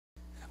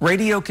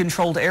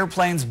Radio-controlled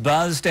airplanes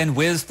buzzed and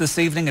whizzed this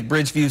evening at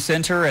Bridgeview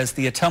Center as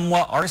the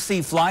Ottumwa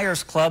RC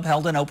Flyers Club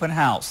held an open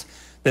house.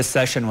 This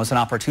session was an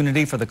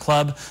opportunity for the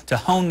club to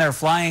hone their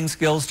flying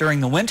skills during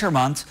the winter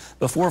months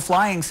before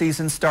flying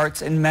season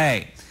starts in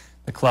May.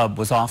 The club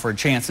was offered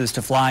chances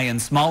to fly in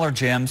smaller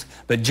gyms,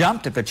 but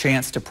jumped at the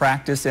chance to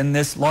practice in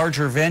this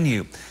larger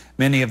venue.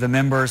 Many of the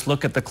members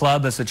look at the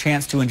club as a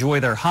chance to enjoy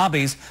their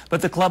hobbies,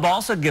 but the club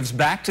also gives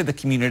back to the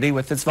community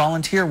with its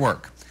volunteer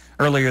work.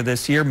 Earlier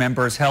this year,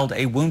 members held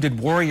a Wounded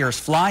Warriors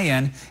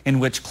fly-in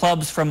in which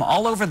clubs from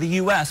all over the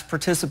U.S.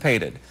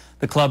 participated.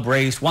 The club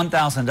raised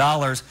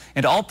 $1,000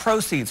 and all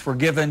proceeds were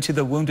given to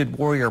the Wounded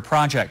Warrior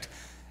Project.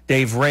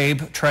 Dave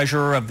Rabe,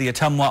 treasurer of the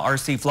Ottumwa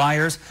RC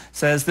Flyers,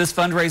 says this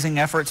fundraising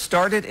effort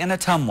started in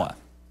Ottumwa.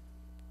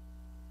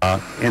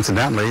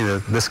 Incidentally,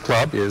 this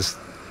club is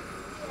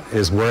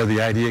where the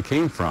idea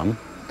came from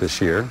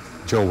this year.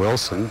 Joe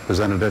Wilson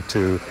presented it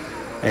to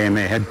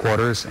AMA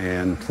headquarters,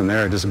 and from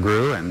there it just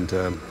grew, and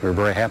we're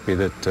very happy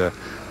that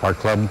our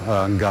club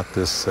got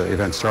this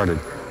event started.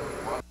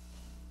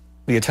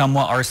 The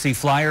Ottumwa RC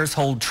Flyers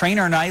hold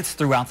trainer nights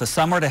throughout the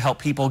summer to help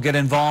people get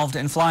involved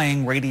in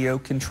flying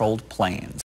radio-controlled planes.